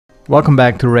Welcome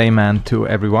back to Rayman 2,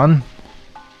 everyone.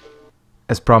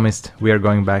 As promised, we are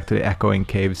going back to the Echoing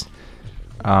Caves.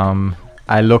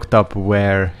 I looked up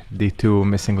where the two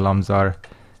missing Lums are,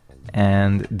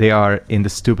 and they are in the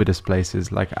stupidest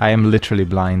places. Like, I am literally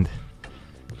blind.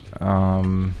 I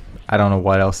don't know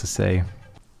what else to say.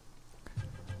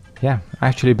 Yeah,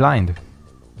 actually blind.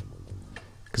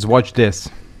 Because watch this.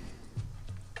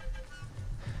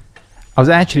 I was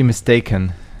actually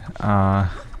mistaken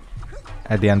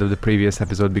at the end of the previous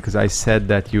episode, because I said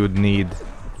that you need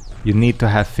to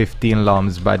have 15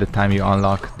 Lums by the time you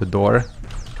unlock the door.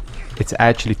 It's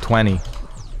actually 20.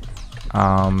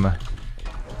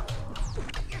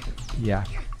 Yeah.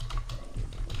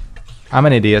 I'm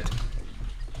an idiot.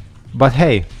 But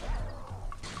hey.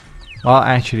 Well,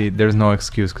 actually, there's no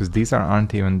excuse, because these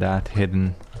aren't even that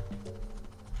hidden.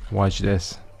 Watch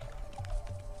this.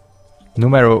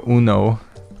 Numero uno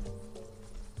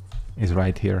is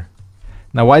right here.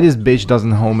 Now, why this bitch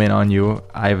doesn't home in on you,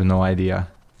 I have no idea.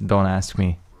 Don't ask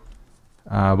me.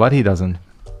 But he doesn't.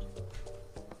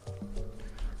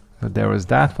 So there was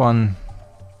that one.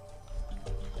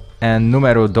 And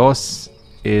numero dos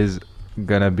is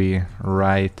gonna be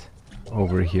right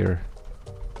over here.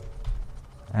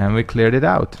 And we cleared it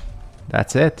out.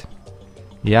 That's it.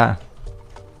 Yeah.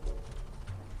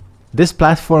 This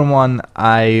platform one,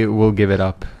 I will give it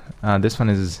up. This one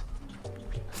is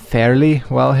fairly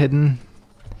well hidden.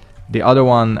 The other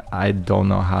one, I don't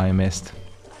know how I missed.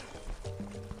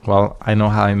 Well, I know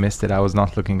how I missed it. I was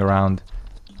not looking around.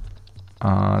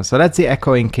 So that's the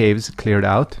Echoing Caves cleared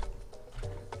out.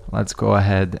 Let's go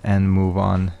ahead and move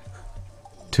on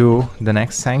to the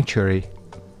next sanctuary.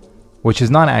 Which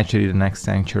is not actually the next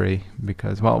sanctuary,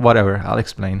 because, well, whatever, I'll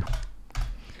explain.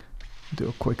 Do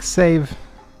a quick save.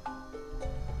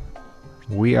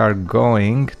 We are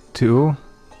going to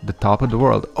the top of the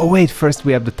world. Oh wait, first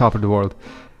we have the top of the world.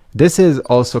 This is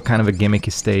also kind of a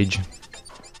gimmicky stage.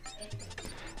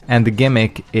 And the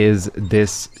gimmick is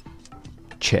this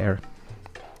chair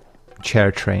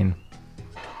train.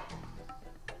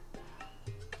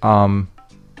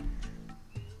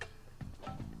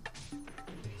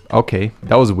 Okay,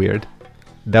 that was weird.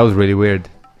 That was really weird.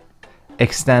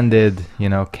 Extended, you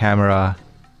know, camera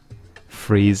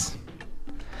freeze.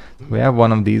 We have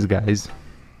one of these guys.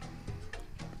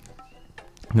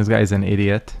 This guy is an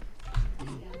idiot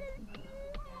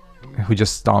who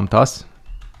just stomped us.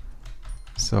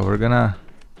 So we're gonna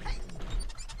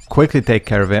quickly take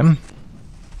care of him.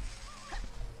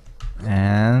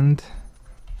 And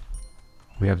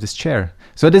we have this chair.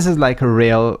 So this is like a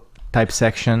rail type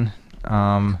section.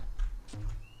 The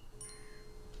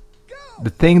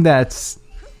thing that's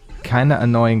kind of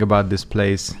annoying about this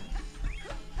place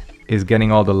is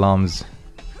getting all the Lums.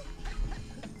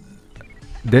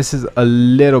 This is a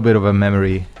little bit of a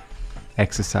memory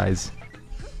exercise.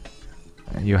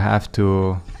 You have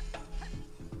to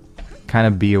kind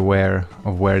of be aware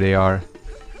of where they are.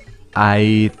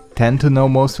 I tend to know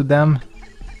most of them,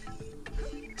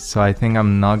 so I think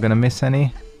I'm not gonna miss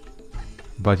any.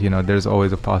 But you know, there's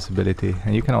always a possibility.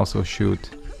 And you can also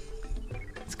shoot.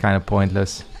 It's kind of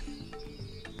pointless.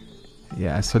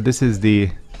 Yeah, so this is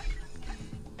the...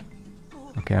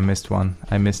 Okay, I missed one.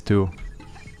 I missed two.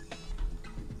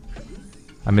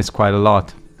 I missed quite a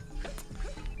lot.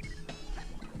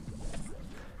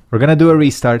 We're gonna do a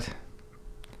restart.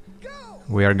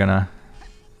 We are gonna...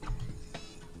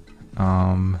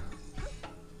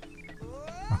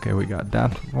 Okay, we got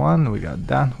that one. We got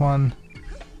that one.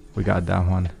 We got that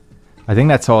one. I think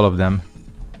that's all of them.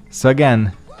 So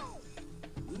again...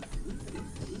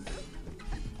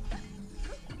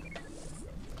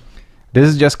 This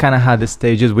is just kind of how this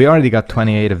stage is. We already got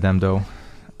 28 of them though.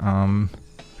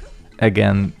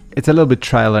 Again, it's a little bit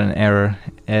trial and error,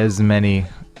 as many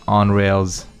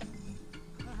on-rails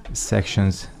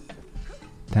sections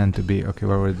tend to be. Okay,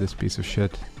 where was this piece of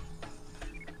shit?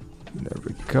 There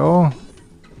we go.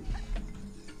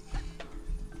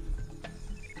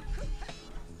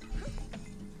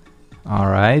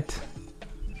 Alright.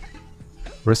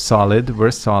 We're solid,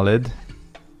 we're solid.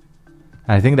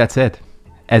 I think that's it.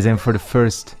 As in for the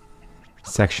first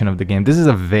section of the game. This is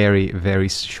a very, very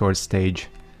short stage.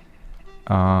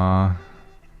 We are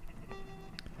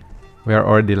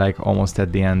already like almost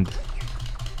at the end.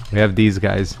 We have these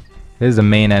guys. This is the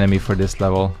main enemy for this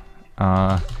level.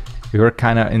 We were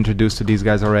kind of introduced to these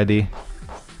guys already.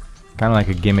 Kind of like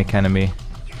a gimmick enemy.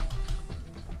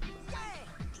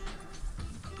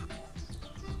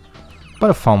 But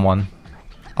a fun one.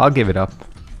 I'll give it up.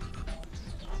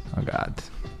 Oh god.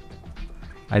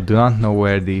 I do not know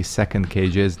where the second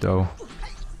cage is though.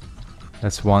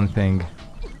 That's one thing.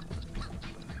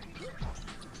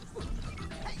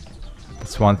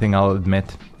 one thing I'll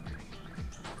admit.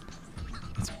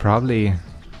 It's probably...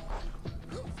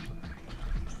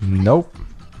 Nope.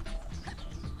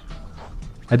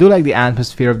 I do like the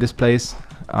atmosphere of this place.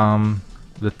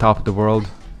 The top of the world.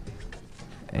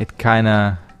 It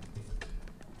kinda...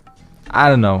 I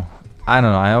don't know.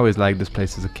 I always liked this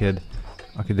place as a kid.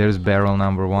 Okay, there's barrel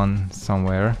number 1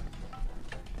 somewhere.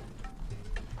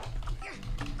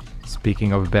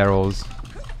 Speaking of barrels.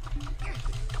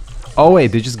 Oh wait,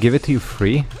 they just give it to you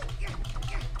free?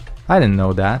 I didn't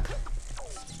know that.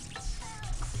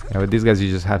 Yeah, with these guys you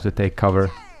just have to take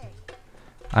cover.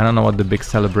 I don't know what the big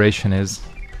celebration is.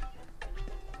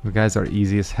 You guys are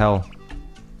easy as hell.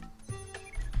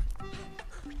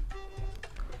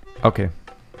 Okay.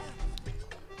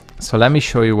 So let me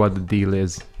show you what the deal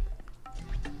is.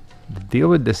 The deal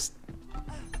with this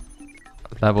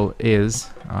level is...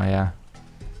 Oh yeah.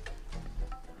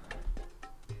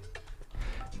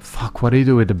 Fuck, what do you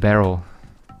do with the barrel?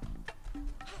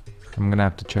 I'm gonna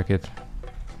have to check it.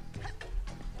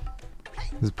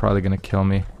 This is probably gonna kill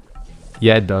me.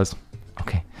 Yeah, it does.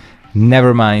 Okay.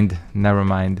 Never mind. Never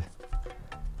mind.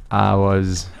 I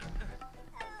was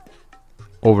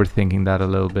overthinking that a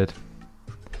little bit.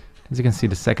 As you can see,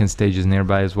 the second stage is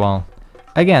nearby as well.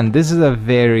 Again, this is a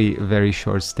very, very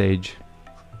short stage.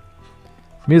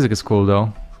 Music is cool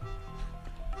though.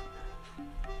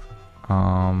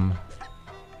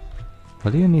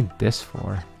 What do you need this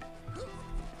for?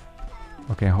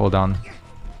 Okay, hold on.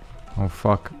 Oh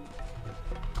fuck.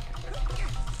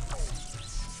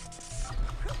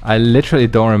 I literally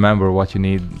don't remember what you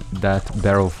need that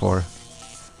barrel for.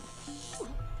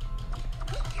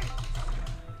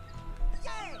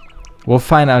 We'll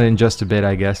find out in just a bit,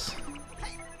 I guess.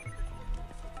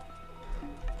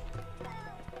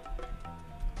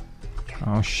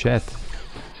 Oh shit.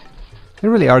 They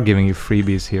really are giving you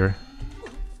freebies here.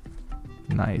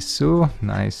 Nice-oo,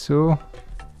 nice-oo.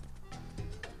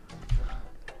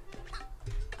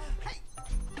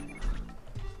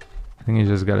 I think you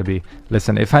just gotta be...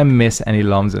 Listen, if I miss any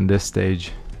Lums in this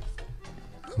stage,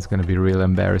 it's gonna be real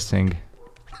embarrassing.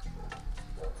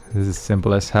 This is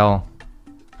simple as hell.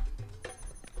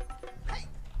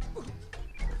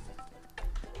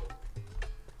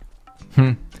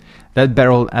 That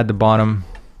barrel at the bottom,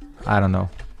 I don't know.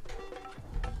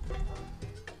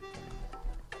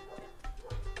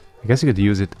 I guess you could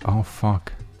use it. Oh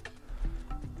fuck.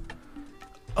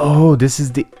 Oh, this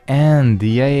is the end.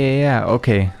 Yeah.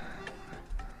 Okay.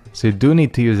 So you do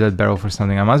need to use that barrel for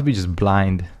something. I must be just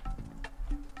blind.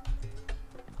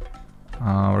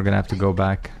 We're gonna have to go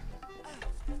back.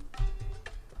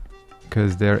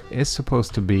 Because there is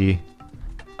supposed to be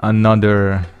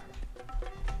another...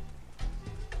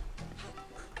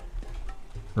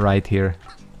 right here.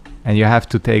 And you have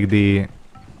to take the...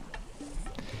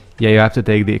 Yeah, you have to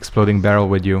take the exploding barrel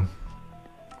with you.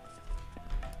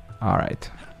 Alright.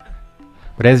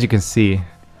 But as you can see,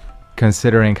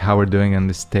 considering how we're doing on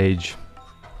this stage,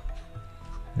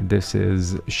 this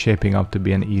is shaping up to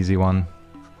be an easy one.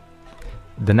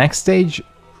 The next stage,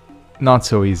 not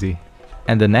so easy.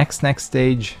 And the next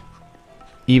stage,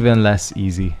 even less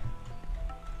easy.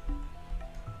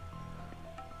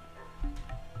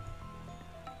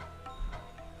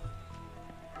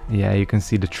 Yeah, you can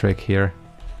see the trick here.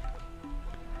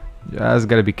 Just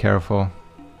gotta be careful.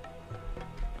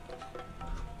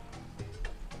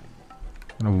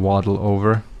 Gonna waddle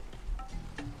over.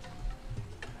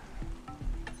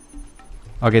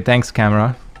 Okay, thanks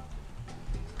camera.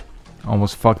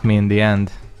 Almost fucked me in the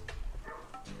end.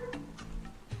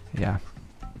 Yeah.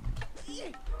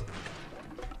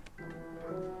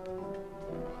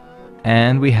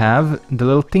 And we have the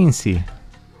little teensy.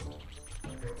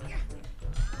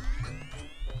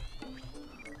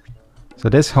 So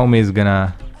this homie is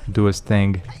gonna do his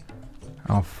thing.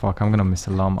 Oh fuck, I'm gonna miss a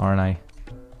Lum, aren't I?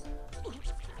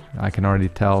 I can already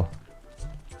tell.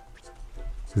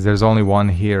 Because there's only one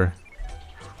here.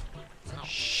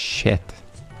 Shit.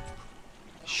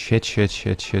 Shit.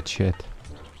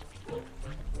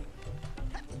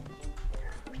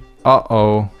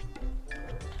 Uh-oh.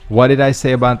 What did I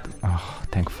say about... Oh,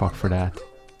 thank fuck for that.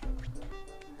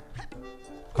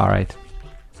 Alright.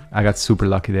 I got super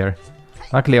lucky there.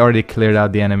 Luckily I already cleared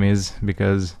out the enemies,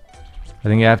 because I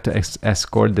think you have to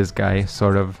escort this guy,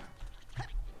 sort of.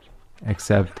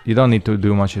 Except you don't need to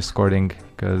do much escorting,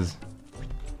 because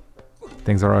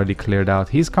things are already cleared out.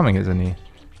 He's coming, isn't he?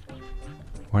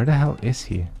 Where the hell is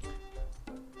he?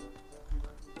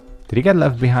 Did he get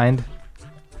left behind?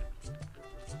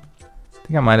 I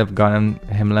think I might have gotten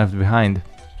him left behind.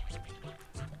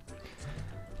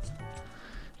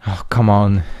 Oh, come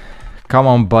on. Come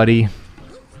on, buddy.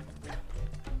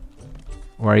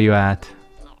 Where are you at?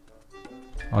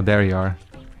 Oh, there you are.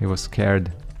 He was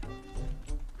scared.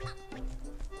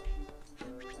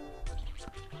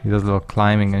 He does a little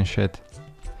climbing and shit.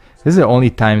 This is the only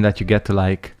time that you get to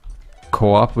like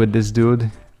co-op with this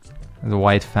dude. The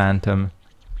White Phantom.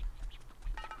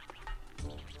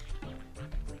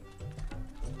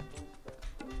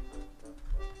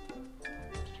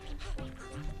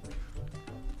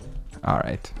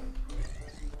 Alright.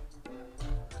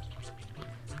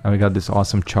 And we got this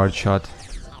awesome charge shot.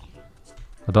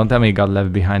 But don't tell me he got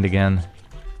left behind again.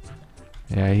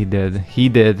 Yeah, he did. He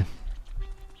did.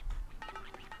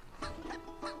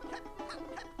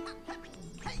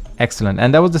 Excellent.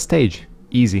 And that was the stage.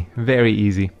 Easy. Very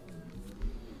easy.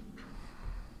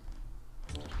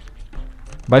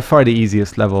 By far the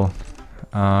easiest level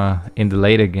in the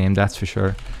later game, that's for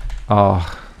sure.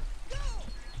 Oh.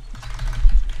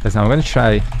 Listen, I'm gonna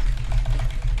try.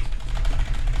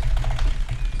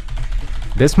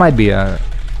 This might be a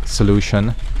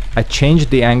solution. I changed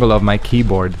the angle of my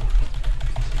keyboard.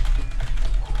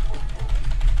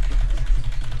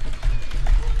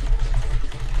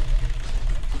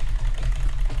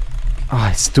 Ah,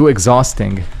 it's too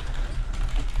exhausting.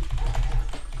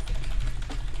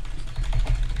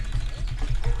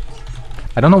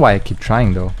 I don't know why I keep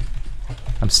trying though.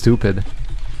 I'm stupid.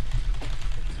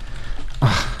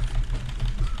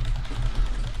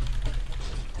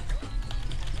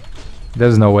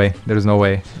 There's no way. There's no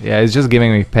way. Yeah, it's just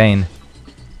giving me pain.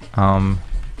 No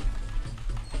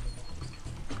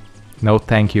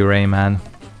thank you, Rayman.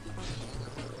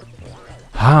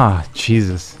 Ah,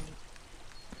 Jesus.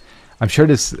 I'm sure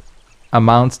this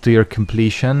amounts to your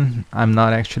completion. I'm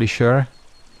not actually sure.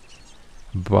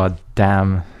 But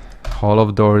damn. Hall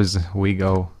of Doors we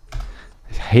go.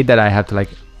 I hate that I have to like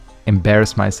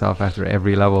embarrass myself after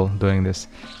every level doing this.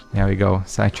 There we go.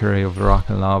 Sanctuary of Rock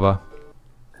and Lava.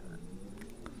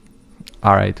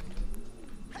 Alright.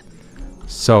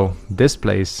 So, this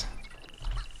place.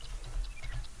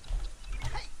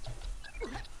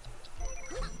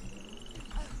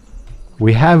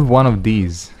 We have one of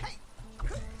these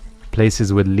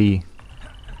places with Lee.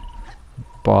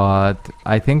 But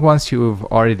I think once you've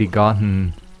already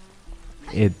gotten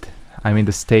it, I mean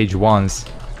the stage once,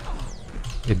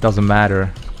 it doesn't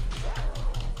matter.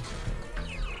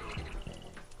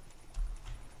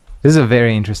 This is a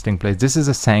very interesting place. This is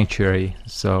a sanctuary,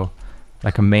 so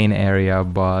like a main area,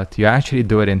 but you actually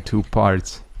do it in two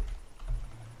parts.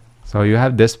 So you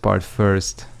have this part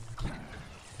first.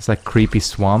 It's like creepy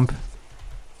swamp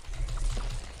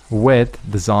with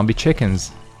the zombie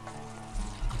chickens.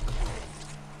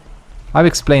 I've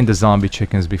explained the zombie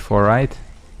chickens before, right?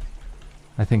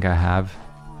 I think I have.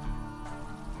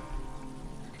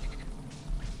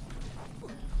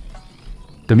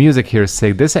 The music here is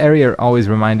sick. This area always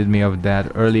reminded me of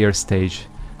that earlier stage,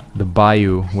 the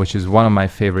bayou, which is one of my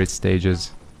favorite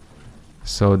stages.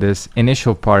 So this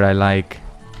initial part I like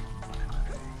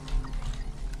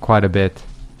quite a bit.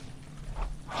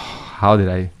 How did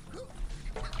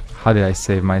I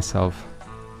save myself?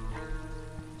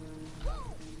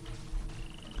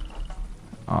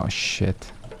 Oh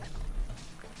shit.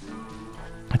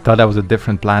 I thought that was a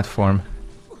different platform.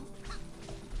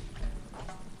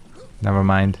 Never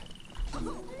mind.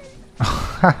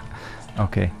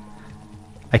 Okay.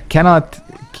 I cannot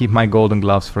keep my golden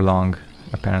gloves for long,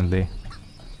 apparently.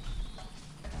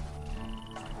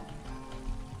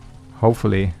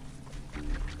 Hopefully.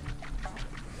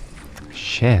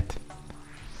 Shit.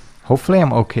 Hopefully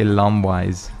I'm okay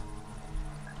lum-wise.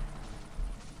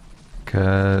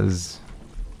 'Cause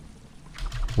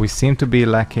we seem to be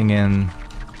lacking in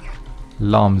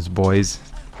lums, boys.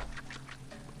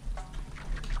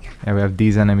 And we have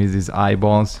these enemies, these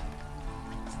eyeballs.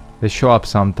 They show up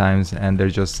sometimes and they're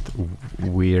just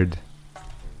weird.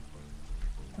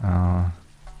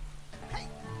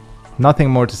 Nothing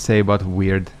more to say but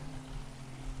weird.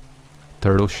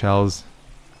 Turtle shells.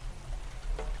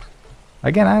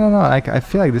 Again, I don't know, like, I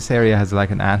feel like this area has like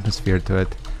an atmosphere to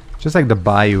it. Just like the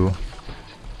bayou.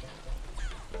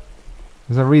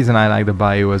 There's a reason I like the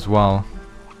bayou as well.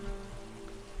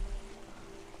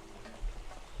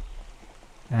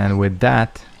 And with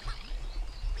that,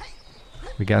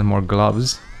 we get more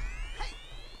gloves.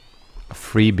 A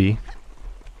freebie.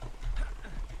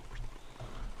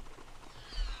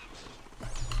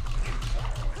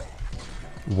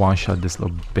 One shot this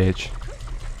little bitch.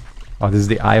 Oh, this is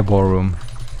the eyeball room.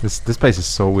 This place is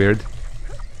so weird.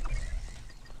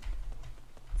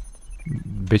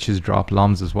 Bitches drop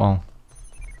lums as well.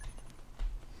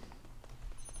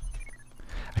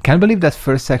 I can't believe that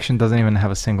first section doesn't even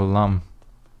have a single lum.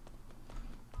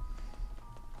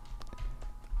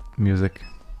 Music.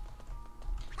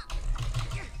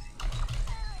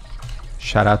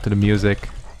 Shout out to the music.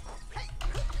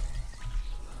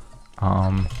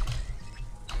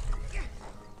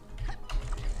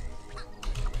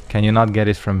 Can you not get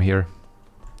it from here?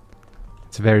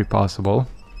 It's very possible.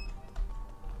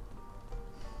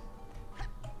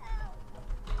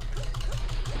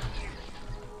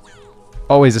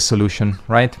 Always a solution,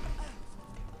 right?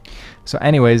 So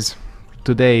anyways,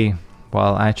 today,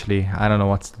 well, actually, I don't know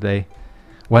what's today.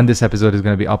 When this episode is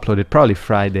going to be uploaded, probably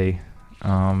Friday.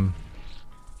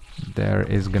 There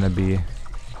is going to be...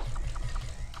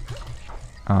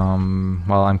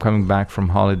 well, I'm coming back from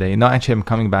holiday. No, actually, I'm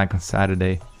coming back on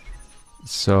Saturday.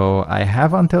 So I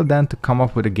have until then to come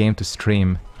up with a game to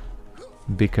stream.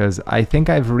 Because I think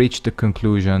I've reached the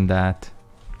conclusion that...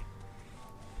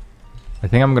 I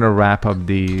think I'm going to wrap up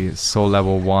the Soul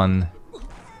Level 1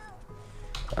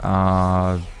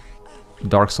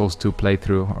 Dark Souls 2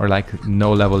 playthrough, or like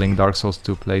no leveling Dark Souls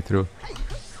 2 playthrough.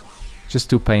 Just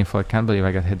too painful. I can't believe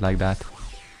I got hit like that.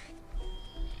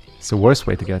 It's the worst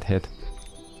way to get hit.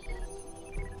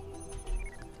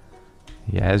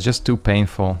 Yeah, it's just too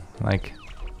painful. Like,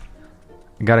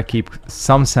 I gotta keep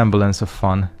some semblance of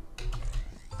fun.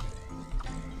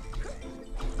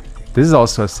 This is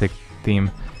also a sick theme.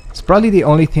 It's probably the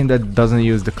only theme that doesn't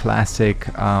use the classic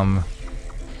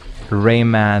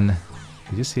Rayman.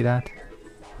 Did you see that?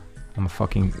 I'm a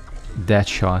fucking dead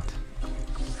shot.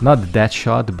 Not dead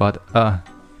shot, but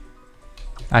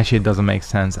actually it doesn't make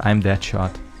sense. I'm dead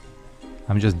shot.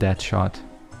 I'm just dead shot.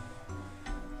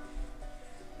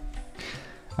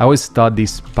 I always thought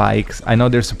these spikes, I know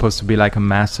they're supposed to be like a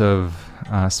massive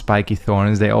spiky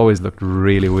thorns. They always look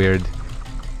really weird.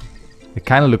 They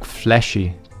kind of look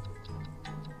fleshy.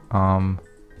 Oh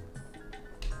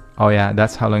yeah,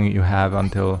 that's how long you have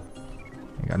until...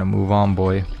 You gotta move on,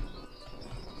 boy.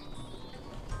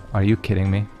 Are you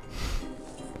kidding me?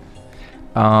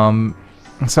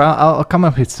 So I'll come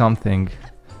up with something.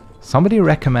 Somebody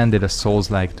recommended a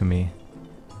Souls-like to me.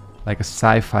 Like a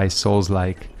sci-fi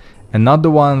Souls-like. And not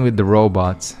the one with the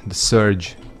robots. The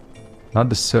Surge. Not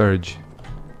the Surge.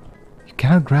 You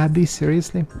cannot grab these,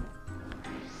 seriously?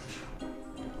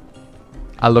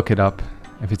 I'll look it up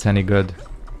if it's any good.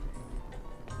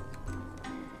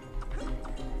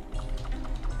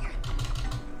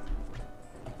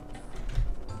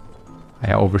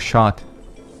 I overshot.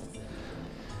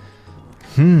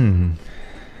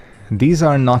 These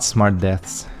are not smart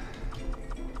deaths.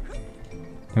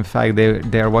 In fact,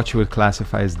 they are what you would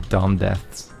classify as dumb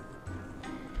deaths.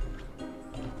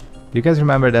 Do you guys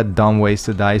remember that Dumb Ways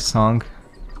to Die song?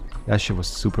 That shit was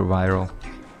super viral.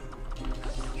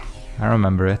 I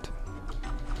remember it.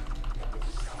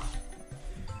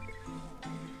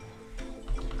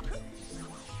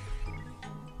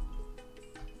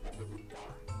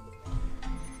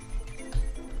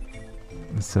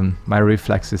 Listen, my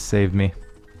reflexes saved me.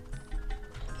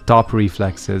 Top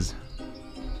reflexes.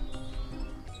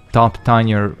 Top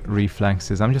tinier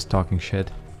reflexes. I'm just talking shit.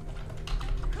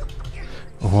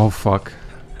 Oh fuck.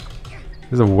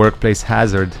 This is a workplace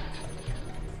hazard.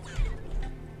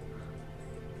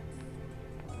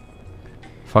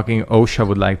 Fucking OSHA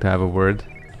would like to have a word.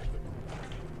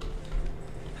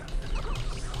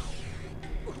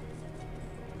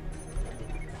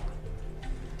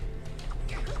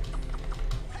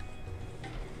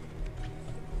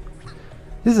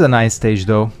 This is a nice stage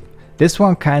though. This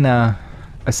one kinda,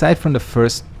 aside from the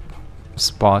first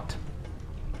spot,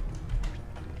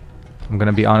 I'm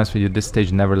gonna be honest with you, this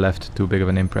stage never left too big of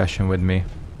an impression with me.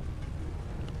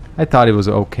 I thought it was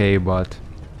okay, but...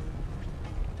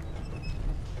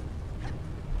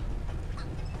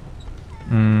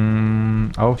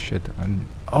 oh shit.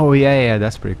 Oh yeah,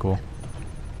 that's pretty cool.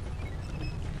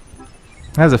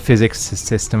 There's a physics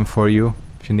system for you,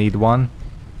 if you need one.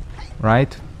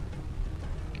 Right?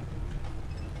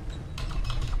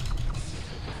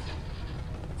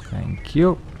 Thank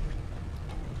you.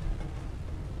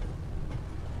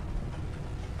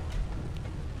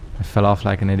 I fell off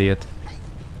like an idiot.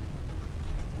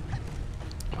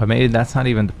 But maybe that's not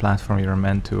even the platform you're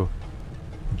meant to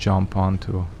jump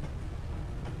onto.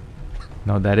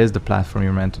 No, that is the platform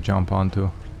you're meant to jump onto.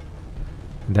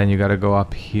 Then you gotta go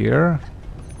up here.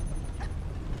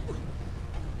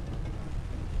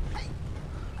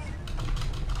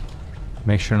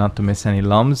 Make sure not to miss any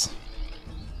Lums.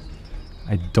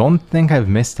 I don't think I've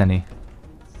missed any.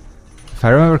 If I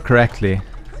remember correctly,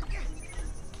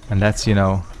 and that's, you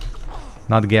know,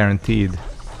 not guaranteed.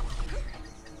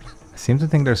 I seem to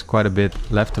think there's quite a bit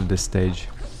left of this stage.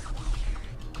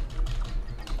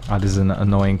 Ah, this is an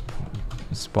annoying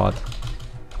spot.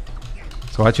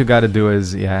 So what you gotta do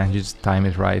is, yeah, you just time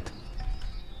it right.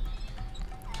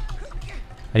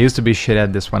 I used to be shit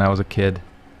at this when I was a kid.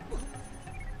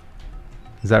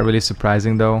 Is that really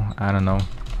surprising though? I don't know.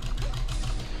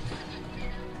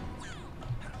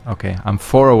 Okay, I'm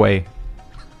 4 away.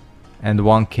 And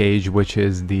 1 cage, which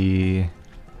is the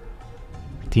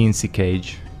teensy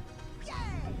cage.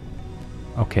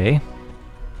 Okay.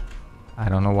 I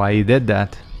don't know why he did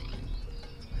that.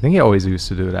 I think he always used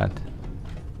to do that.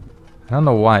 I don't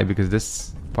know why, because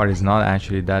this part is not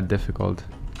actually that difficult.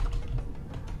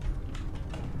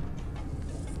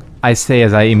 I say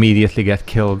as I immediately get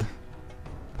killed.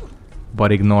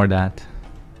 But ignore that.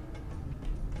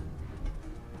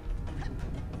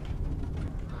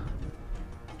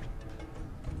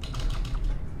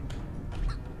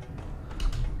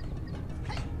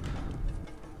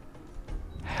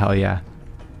 Hell yeah.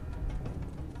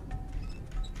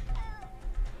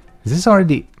 Is this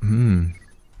already...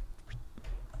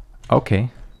 Okay.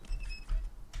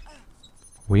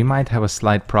 We might have a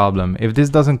slight problem. If this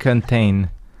doesn't contain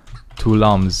 2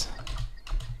 Lums,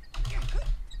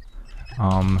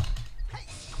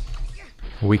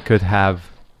 we could have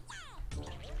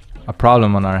a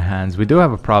problem on our hands. We do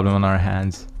have a problem on our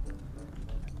hands.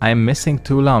 I'm missing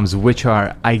 2 Lums, which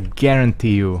are, I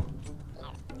guarantee you,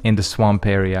 in the swamp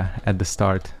area at the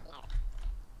start.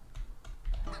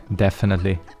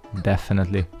 Definitely,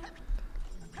 definitely.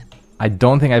 I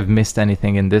don't think I've missed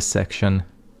anything in this section.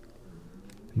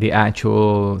 The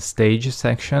actual stage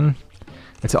section.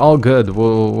 It's all good.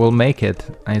 We'll make it.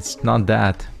 It's not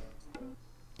that.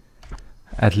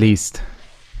 At least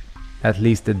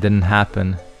it didn't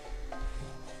happen.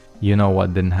 You know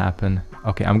what didn't happen.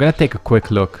 Okay, I'm gonna take a quick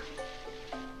look.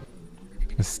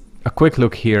 Just a quick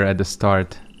look here at the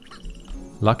start.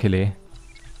 Luckily,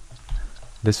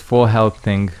 this full health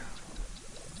thing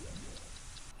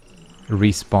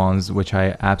respawns, which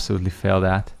I absolutely failed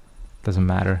at. Doesn't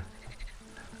matter.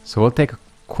 So we'll take a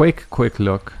quick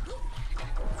look.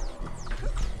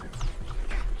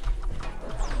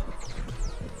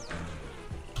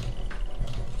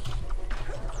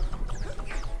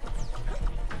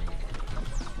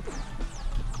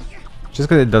 Just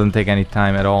because it doesn't take any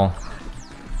time at all.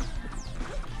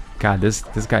 God, this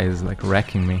guy is like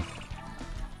wrecking me.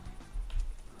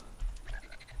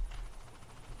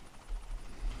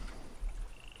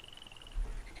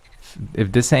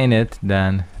 If this ain't it,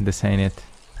 then this ain't it.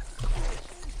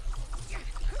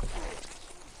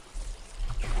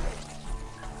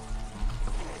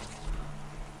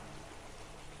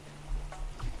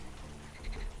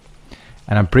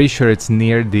 And I'm pretty sure it's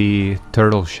near the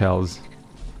turtle shells.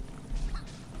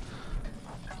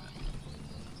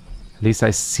 At least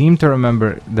I seem to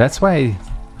remember. That's why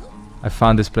I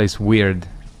found this place weird.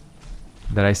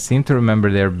 That I seem to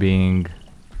remember there being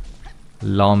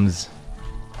Lums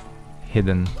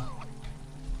hidden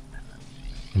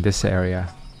in this area.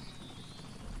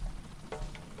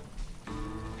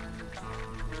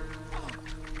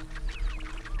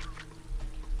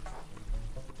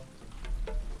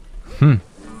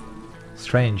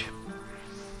 Strange.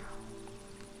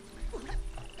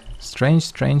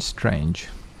 Strange.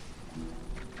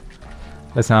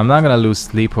 Listen, I'm not gonna lose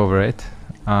sleep over it.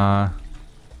 A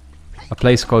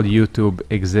place called YouTube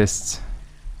exists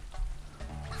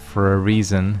for a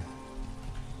reason.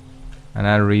 And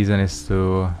that reason is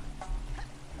to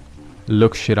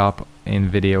look shit up in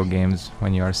video games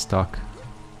when you are stuck.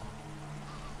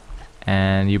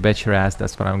 And you bet your ass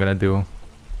that's what I'm gonna do.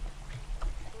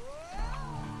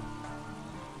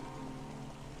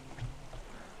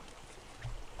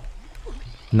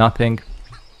 Nothing.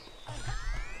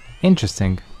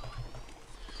 Interesting.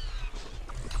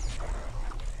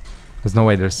 There's no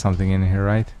way there's something in here,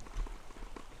 right?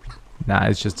 Nah,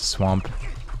 it's just a swamp.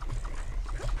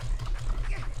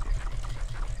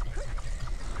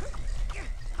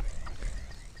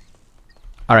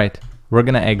 Alright, we're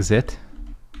gonna exit.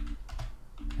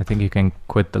 I think you can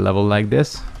quit the level like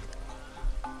this.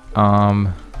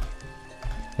 I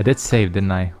did save,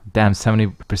 didn't I? Damn,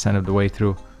 70% of the way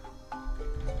through.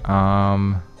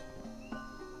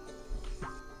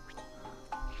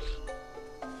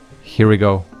 Here we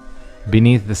go.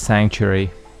 Beneath the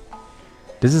sanctuary.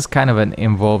 This is kind of an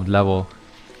involved level,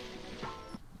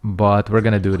 but we're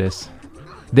gonna do this.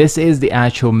 This is the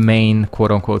actual main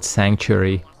quote-unquote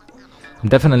sanctuary. I'm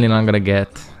definitely not gonna get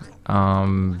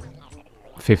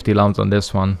 50 Lums on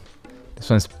this one. This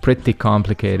one's pretty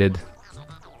complicated.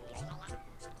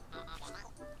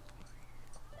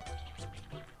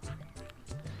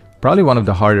 Probably one of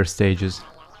the harder stages.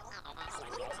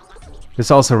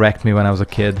 This also wrecked me when I was a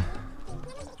kid.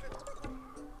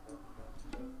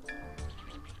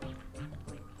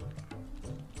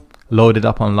 Loaded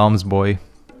up on Lums, boy.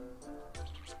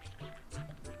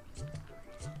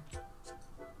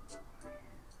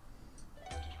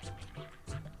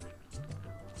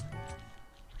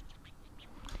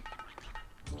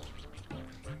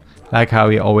 Like how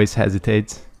he always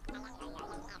hesitates.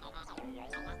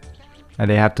 And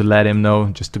they have to let him know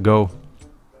just to go.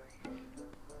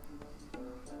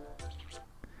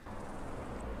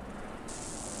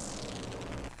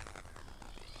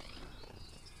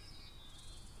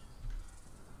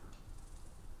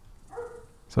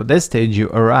 So this stage you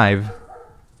arrive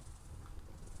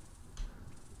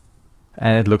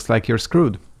and it looks like you're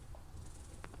screwed.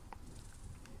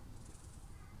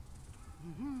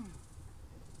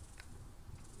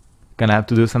 Gonna have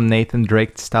to do some Nathan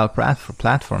Drake style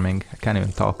platforming. I can't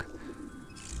even talk.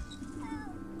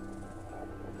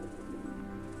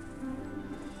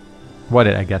 What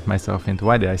did I get myself into?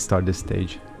 Why did I start this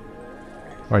stage?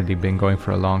 Already been going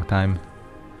for a long time.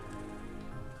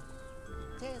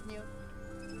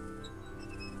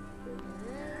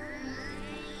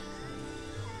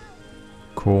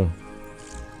 Cool.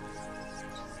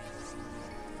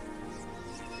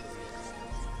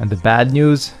 And the bad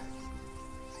news?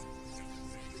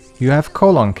 You have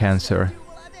colon cancer.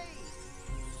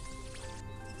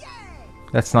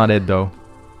 That's not it though.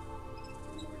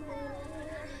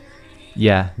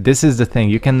 Yeah, this is the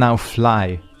thing. You can now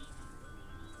fly.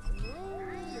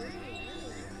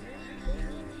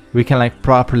 We can like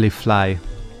properly fly.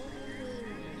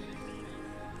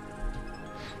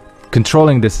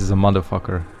 Controlling this is a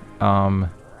motherfucker.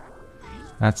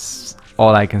 That's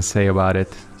all I can say about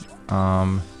it.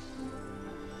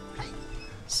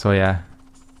 So yeah.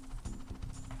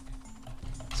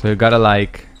 So you gotta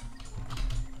like...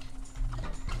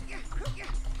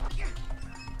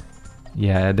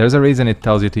 Yeah, there's a reason it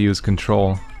tells you to use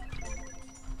control.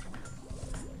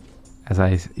 As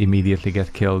I immediately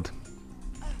get killed.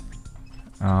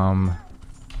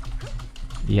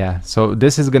 Yeah, so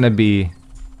this is gonna be...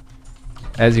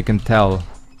 As you can tell,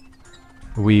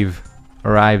 we've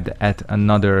arrived at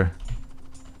another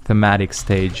thematic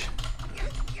stage.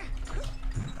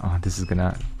 Oh, this is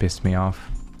gonna piss me off.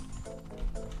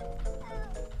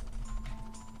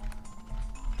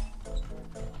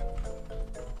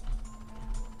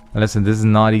 Listen, this is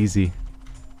not easy.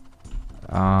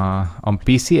 On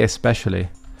PC especially.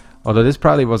 Although this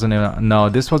probably wasn't... No,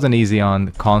 this wasn't easy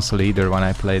on console either when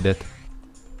I played it.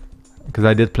 Because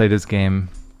I did play this game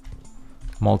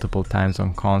multiple times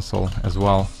on console as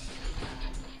well.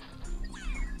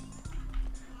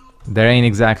 There ain't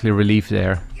exactly relief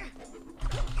there.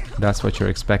 That's what you're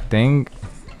expecting.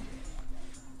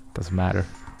 Doesn't matter.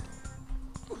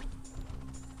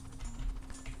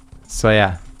 So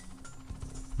yeah.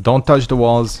 Don't touch the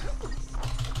walls.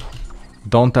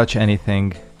 Don't touch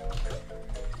anything.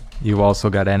 You've also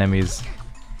got enemies.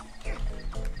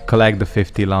 Collect the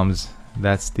 50 lums.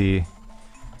 That's the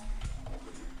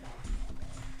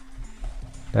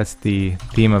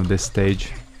theme of this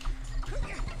stage.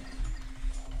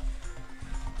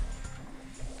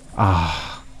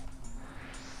 Ah.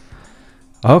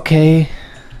 Okay.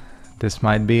 This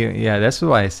might be... Yeah, that's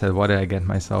why I said, what did I get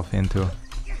myself into?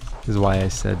 This is why I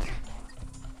said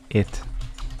it.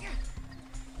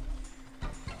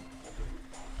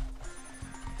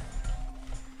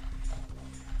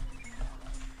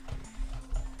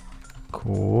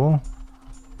 Cool.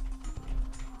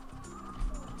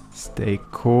 Stay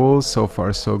cool. So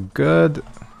far so good.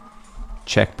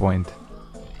 Checkpoint.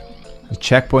 The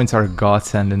checkpoints are a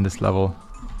godsend in this level.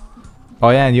 Oh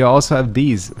yeah, and you also have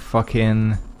these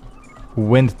fucking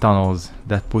wind tunnels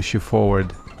that push you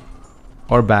forward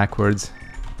or backwards.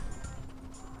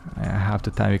 Half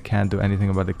the time you can't do anything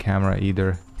about the camera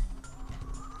either.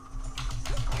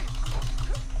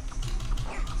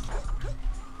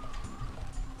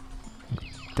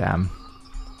 Damn.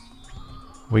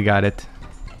 We got it.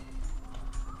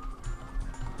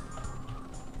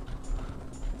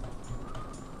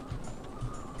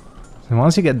 So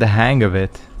once you get the hang of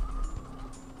it,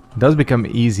 it does become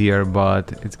easier,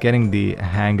 but it's getting the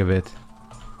hang of it.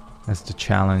 That's the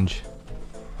challenge.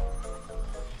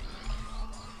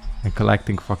 And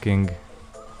collecting fucking...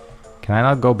 Can I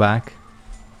not go back?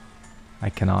 I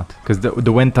cannot, because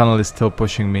the wind tunnel is still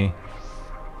pushing me.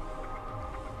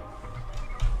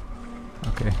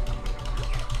 Okay.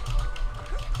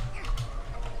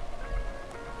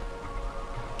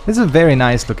 This is a very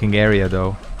nice looking area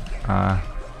though.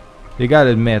 You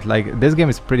gotta admit, like, this game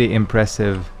is pretty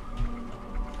impressive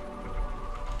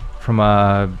from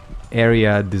a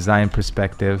area design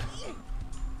perspective.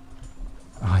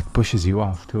 Oh, it pushes you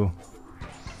off too.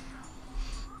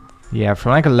 Yeah,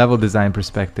 from like a level design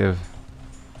perspective,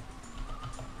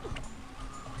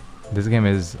 this game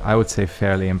is, I would say,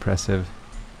 fairly impressive.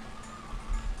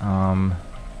 Oh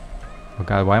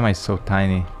god, why am I so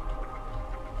tiny?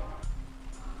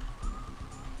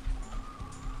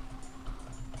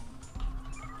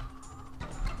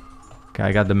 Okay,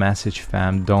 I got the message,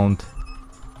 fam. Don't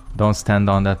stand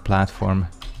on that platform.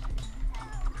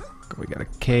 We got a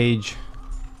cage.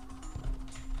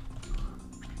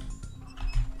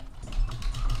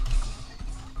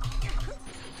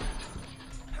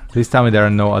 Please tell me there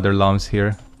are no other Lums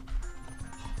here.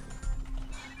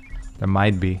 There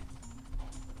might be.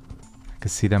 I can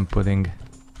see them putting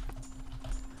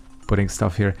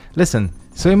stuff here. Listen,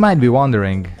 so you might be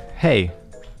wondering, hey,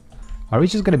 are we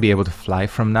just gonna be able to fly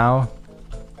from now?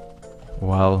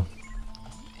 Well,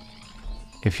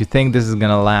 if you think this is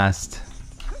gonna last,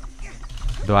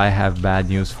 do I have bad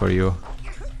news for you.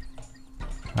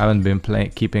 I haven't been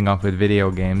keeping up with video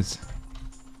games.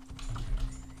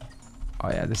 Oh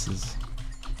yeah, this is...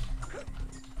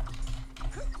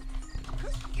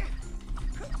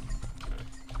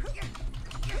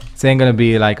 This ain't gonna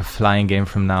be like a flying game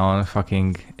from now on,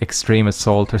 fucking Extreme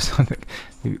Assault or something.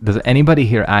 Does anybody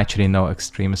here actually know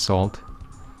Extreme Assault?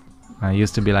 It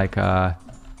used to be like a...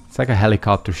 It's like a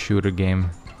helicopter shooter game.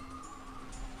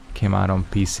 Came out on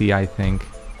PC, I think.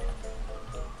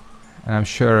 And I'm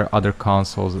sure other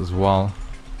consoles as well.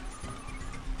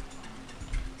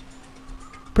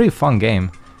 Pretty fun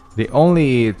game. The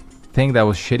only thing that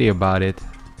was shitty about it,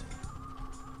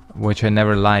 which I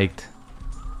never liked,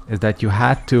 is that you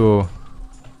had to...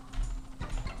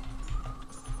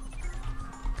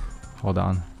 Hold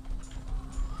on.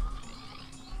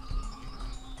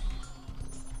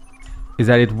 Is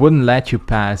that it wouldn't let you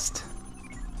past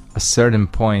a certain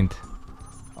point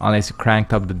unless you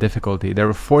cranked up the difficulty. There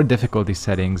were 4 difficulty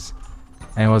settings,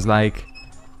 and it was like...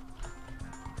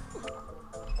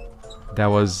 That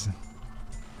was...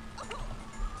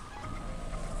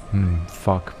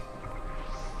 fuck.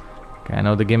 Okay, I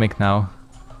know the gimmick now.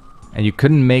 And you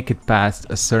couldn't make it past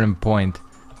a certain point.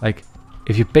 Like,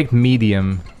 if you picked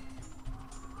medium,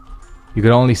 you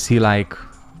could only see like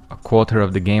a quarter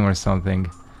of the game or something.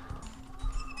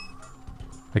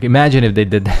 Like, imagine if they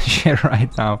did that shit right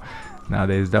now.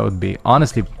 Nowadays, that would be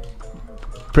honestly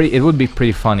pretty... It would be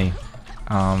pretty funny.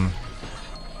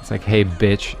 It's like, hey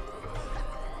bitch.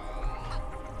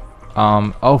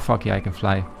 Oh fuck yeah, I can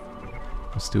fly.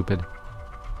 I'm stupid.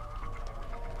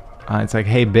 It's like,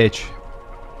 hey bitch,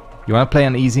 you wanna play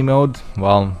on easy mode?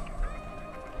 Well,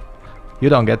 you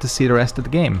don't get to see the rest of the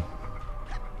game.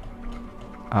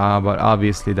 But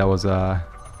obviously that was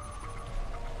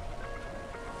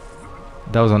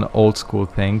an old school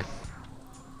thing.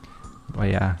 But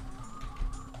yeah.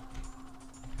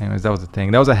 Anyways, that was the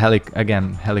thing. That was a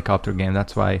helicopter game.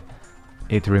 That's why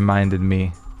it reminded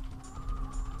me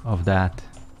of that.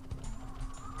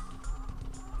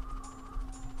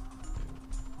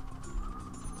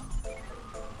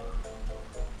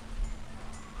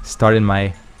 Started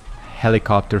my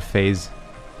helicopter phase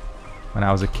when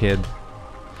I was a kid.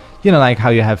 You know, like how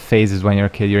you have phases when you're a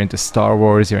kid. You're into Star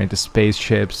Wars, you're into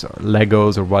spaceships or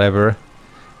Legos or whatever.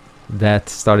 That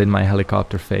started my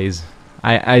helicopter phase.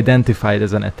 I identified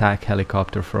as an attack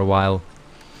helicopter for a while.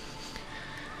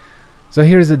 So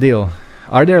here's the deal.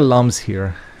 Are there Lums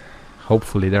here?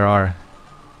 Hopefully there are.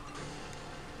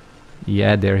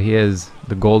 Yeah, there he is,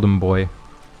 the golden boy.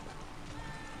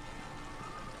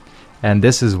 And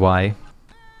this is why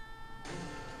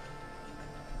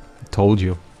I told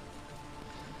you.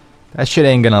 That shit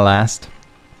ain't gonna last.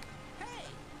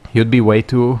 You'd be way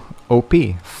too OP.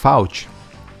 Fouch.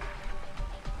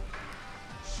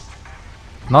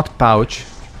 Not pouch.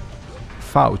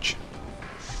 Fouch.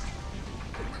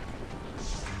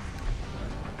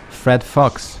 Fred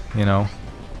Fox, you know.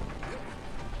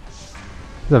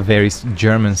 He's a very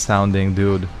German sounding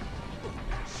dude.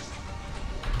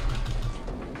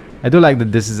 I do like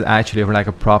that this is actually like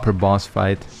a proper boss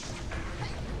fight.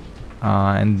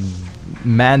 And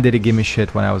man did it give me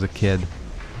shit when I was a kid.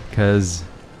 Because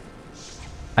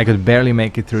I could barely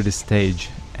make it through this stage.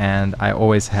 And I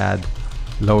always had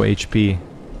low HP.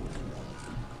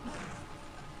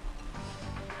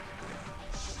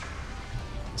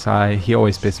 So he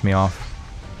always pissed me off.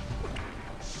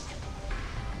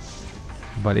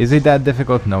 But is it that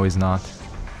difficult? No, he's not.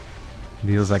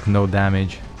 Deals like no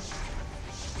damage.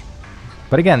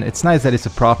 But again, it's nice that it's a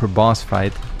proper boss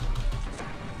fight.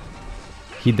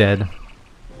 He dead.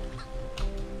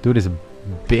 Dude is a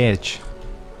bitch.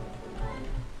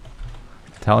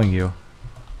 I'm telling you.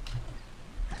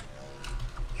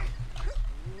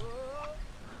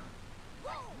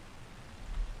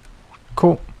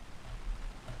 Cool.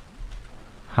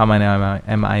 How many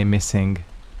am I missing?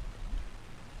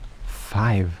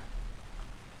 5.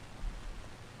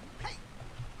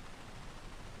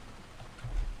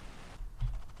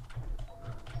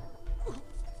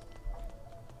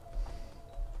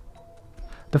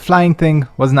 The flying thing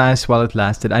was nice while it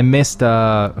lasted. I missed,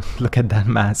 look at that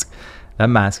mask. That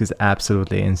mask is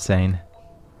absolutely insane.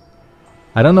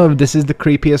 I don't know if this is the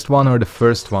creepiest one or the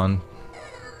first one.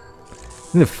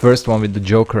 I think the first one with the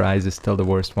Joker eyes is still the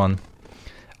worst one.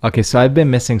 Okay, so I've been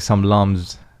missing some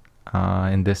Lums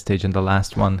in this stage and the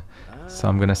last one. So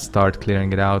I'm gonna start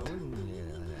clearing it out.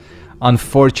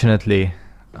 Unfortunately,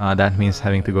 that means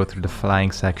having to go through the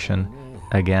flying section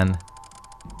again.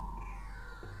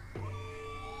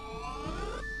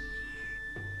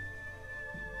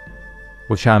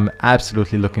 Which I'm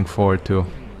absolutely looking forward to.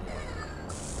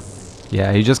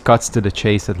 Yeah, he just cuts to the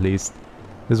chase at least.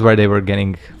 This is where they were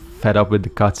getting fed up with the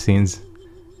cutscenes.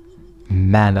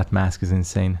 Man, that mask is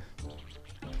insane.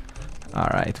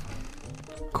 Alright.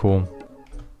 Cool.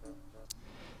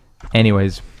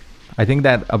 Anyways, I think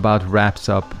that about wraps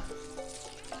up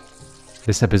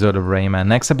this episode of Rayman.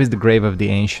 Next up is the Grave of the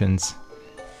Ancients,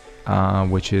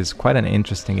 which is quite an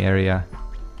interesting area.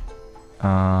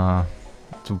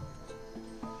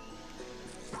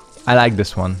 I like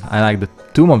this one. I like the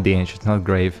Tomb of the Ancients, not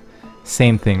Grave.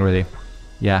 Same thing, really.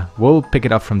 Yeah, we'll pick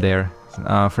it up from there.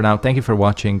 For now, thank you for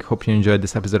watching. Hope you enjoyed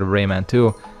this episode of Rayman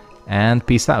 2. And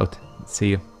peace out. See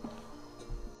you.